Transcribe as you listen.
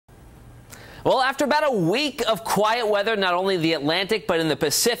Well, after about a week of quiet weather, not only in the Atlantic, but in the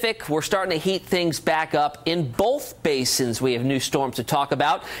Pacific, we're starting to heat things back up in both basins. We have new storms to talk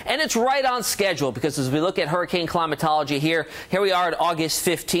about, and it's right on schedule because as we look at hurricane climatology here we are at August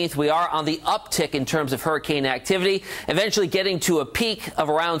 15th. We are on the uptick in terms of hurricane activity, eventually getting to a peak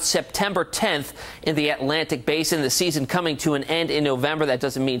of around September 10th in the Atlantic basin. The season coming to an end in November. That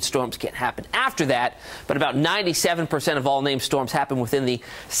doesn't mean storms can't happen after that, but about 97% of all named storms happen within the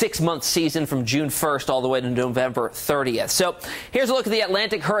 6-month season from June 1st all the way to November 30th. So here's a look at the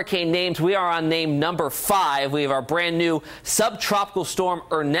Atlantic hurricane names. We are on name number 5. We have our brand new Subtropical Storm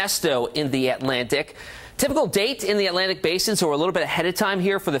Ernesto in the Atlantic. Typical date in the Atlantic basin, so we're a little bit ahead of time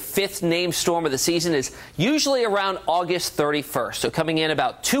here for the 5th named storm of the season, is usually around August 31st. So coming in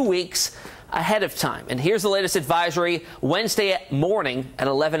about 2 weeks ahead of time. And here's the latest advisory Wednesday morning at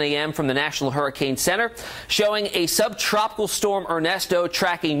 11 a.m. from the National Hurricane Center, showing a subtropical storm Ernesto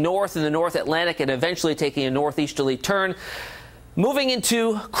tracking north in the North Atlantic and eventually taking a northeasterly turn, moving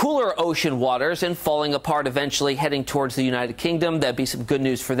into cooler ocean waters and falling apart, eventually heading towards the United Kingdom. That'd be some good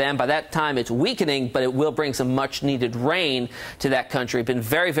news for them. By that time, it's weakening, but it will bring some much needed rain to that country. It's been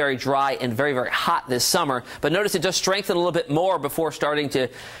very, very dry and very, very hot this summer. But notice it does strengthen a little bit more before starting to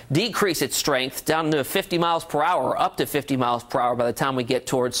decrease its strength down to 50 miles per hour or up to 50 miles per hour by the time we get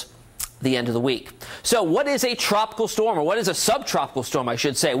towards the end of the week. So what is a tropical storm, or what is a subtropical storm, I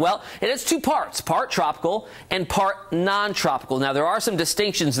should say? Well, it has two parts, part tropical and part non-tropical. Now, there are some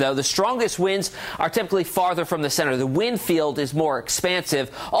distinctions, though. The strongest winds are typically farther from the center. The wind field is more expansive.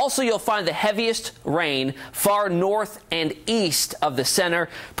 Also, you'll find the heaviest rain far north and east of the center.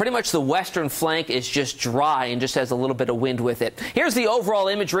 Pretty much the western flank is just dry and just has a little bit of wind with it. Here's the overall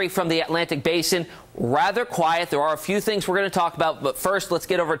imagery from the Atlantic basin. Rather quiet. There are a few things we're going to talk about, but first let's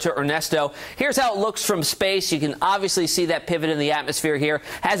get over to Ernesto. Here's how it looks from space. You can obviously see that pivot in the atmosphere here.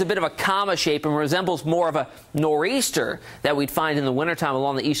 Has a bit of a comma shape and resembles more of a nor'easter that we'd find in the wintertime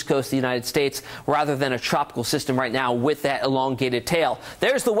along the east coast of the United States rather than a tropical system right now with that elongated tail.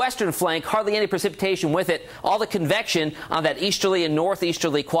 There's the western flank, hardly any precipitation with it. All the convection on that easterly and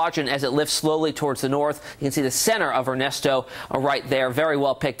northeasterly quadrant as it lifts slowly towards the north. You can see the center of Ernesto right there, very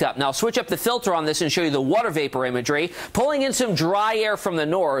well picked up. Now I'll switch up the filter on this and show you the water vapor imagery. Pulling in some dry air from the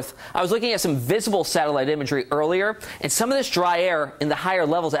north. I was looking at some visible satellite imagery earlier, and some of this dry air in the higher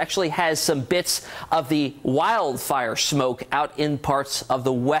levels actually has some bits of the wildfire smoke out in parts of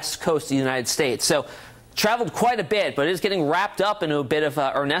the west coast of the United States. So traveled quite a bit, but it is getting wrapped up into a bit of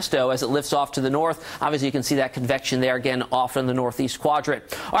Ernesto as it lifts off to the north. Obviously, you can see that convection there again off in the northeast quadrant.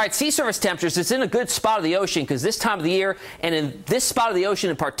 All right, sea surface temperatures. It's in a good spot of the ocean because this time of the year, and in this spot of the ocean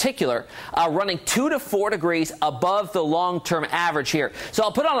in particular, running 2 to 4 degrees above the long-term average here. So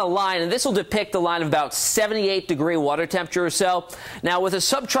I'll put on a line, and this will depict the line of about 78-degree water temperature or so. Now, with a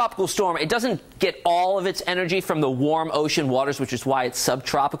subtropical storm, it doesn't get all of its energy from the warm ocean waters, which is why it's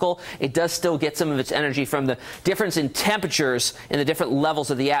subtropical. It does still get some of its energy from the difference in temperatures in the different levels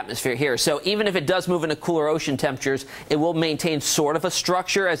of the atmosphere here. So even if it does move into cooler ocean temperatures, it will maintain sort of a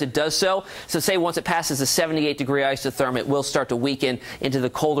structure as it does so. So say once it passes the 78-degree isotherm, it will start to weaken into the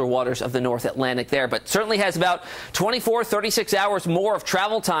colder waters of the North Atlantic there. But certainly has about 24, 36 hours more of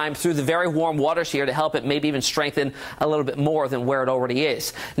travel time through the very warm waters here to help it maybe even strengthen a little bit more than where it already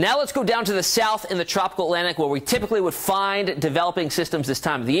is. Now let's go down to the south in the tropical Atlantic where we typically would find developing systems this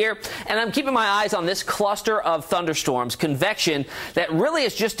time of the year. And I'm keeping my eyes on this cluster of thunderstorms, convection, that really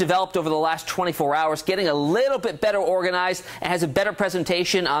has just developed over the last 24 hours, getting a little bit better organized and has a better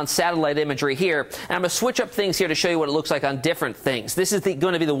presentation on satellite imagery here. And I'm going to switch up things here to show you what it looks like on different things. This is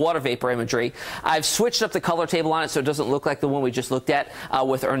going to be the water vapor imagery. I've switched up the color table on it so it doesn't look like the one we just looked at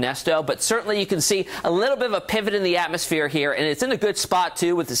with Ernesto, but certainly you can see a little bit of a pivot in the atmosphere here, and it's in a good spot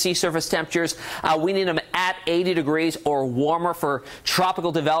too with the sea surface temperatures. We need them at 80 degrees or warmer for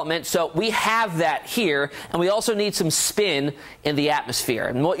tropical development, so we have that here. And we also need some spin in the atmosphere.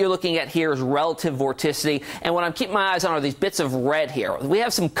 And what you're looking at here is relative vorticity. And what I'm keeping my eyes on are these bits of red here. We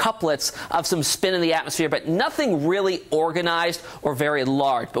have some couplets of some spin in the atmosphere, but nothing really organized or very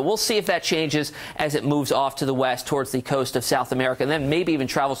large. But we'll see if that changes as it moves off to the west towards the coast of South America, and then maybe even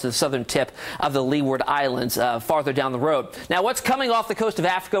travels to the southern tip of the Leeward Islands farther down the road. Now, what's coming off the coast of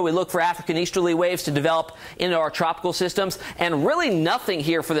Africa? We look for African easterly waves to develop into our tropical systems, and really nothing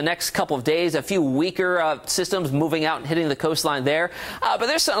here for the next couple of days, a few weeks weaker systems moving out and hitting the coastline there. But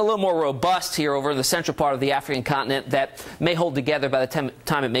there's something a little more robust here over in the central part of the African continent that may hold together by the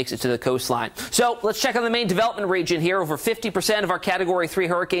time it makes it to the coastline. So let's check on the main development region here. Over 50% of our Category 3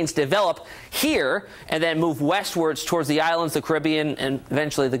 hurricanes develop here and then move westwards towards the islands, the Caribbean, and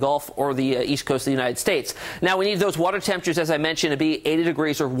eventually the Gulf or the east coast of the United States. Now, we need those water temperatures, as I mentioned, to be 80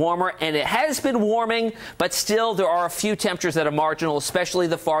 degrees or warmer, and it has been warming, but still there are a few temperatures that are marginal, especially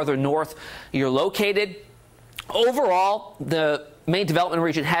the farther north you're located. Overall, the main development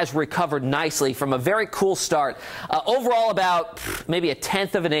region has recovered nicely from a very cool start. Overall, about maybe a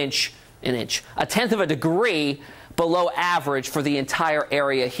tenth of a tenth of a degree below average for the entire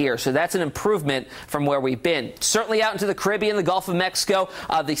area here. So that's an improvement from where we've been. Certainly out into the Caribbean, the Gulf of Mexico,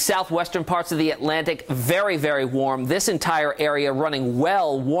 the southwestern parts of the Atlantic, very, very warm. This entire area running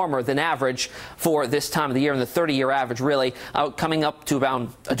well warmer than average for this time of the year, and the 30-year average really coming up to about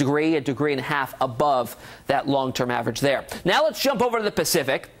a degree and a half above that long-term average there. Now let's jump over to the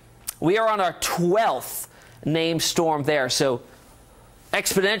Pacific. We are on our 12th named storm there. So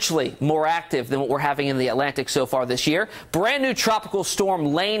exponentially more active than what we're having in the Atlantic so far this year. Brand new tropical storm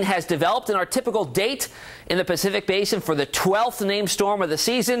Lane has developed, and our typical date in the Pacific Basin for the 12th named storm of the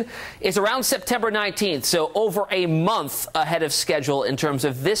season is around September 19th, so over a month ahead of schedule in terms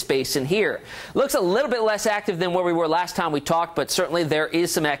of this basin here. Looks a little bit less active than where we were last time we talked, but certainly there is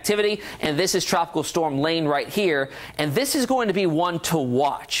some activity, and this is Tropical Storm Lane right here, and this is going to be one to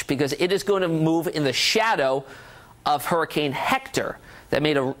watch because it is going to move in the shadow of Hurricane Hector that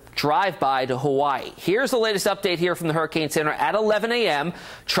made a drive-by to Hawaii. Here's the latest update here from the Hurricane Center at 11 a.m.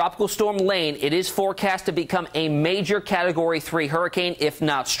 Tropical Storm Lane, it is forecast to become a major Category 3 hurricane, if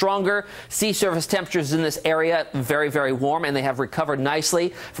not stronger. Sea surface temperatures in this area very, very warm, and they have recovered nicely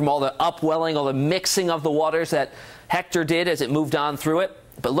from all the upwelling, all the mixing of the waters that Hector did as it moved on through it.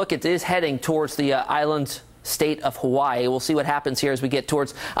 But look, it is heading towards the island state of Hawaii. We'll see what happens here as we get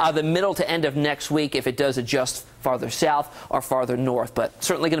towards the middle to end of next week, if it does adjust farther south or farther north. But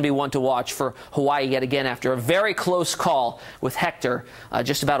certainly going to be one to watch for Hawaii yet again after a very close call with Hector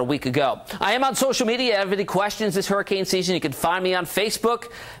just about a week ago. I am on social media. If you have any questions this hurricane season, you can find me on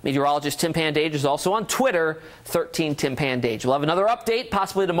Facebook. Meteorologist Tim Pandajis is also on Twitter, 13 Tim Pandajis. We'll have another update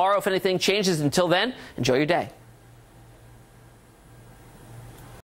possibly tomorrow if anything changes. Until then, enjoy your day.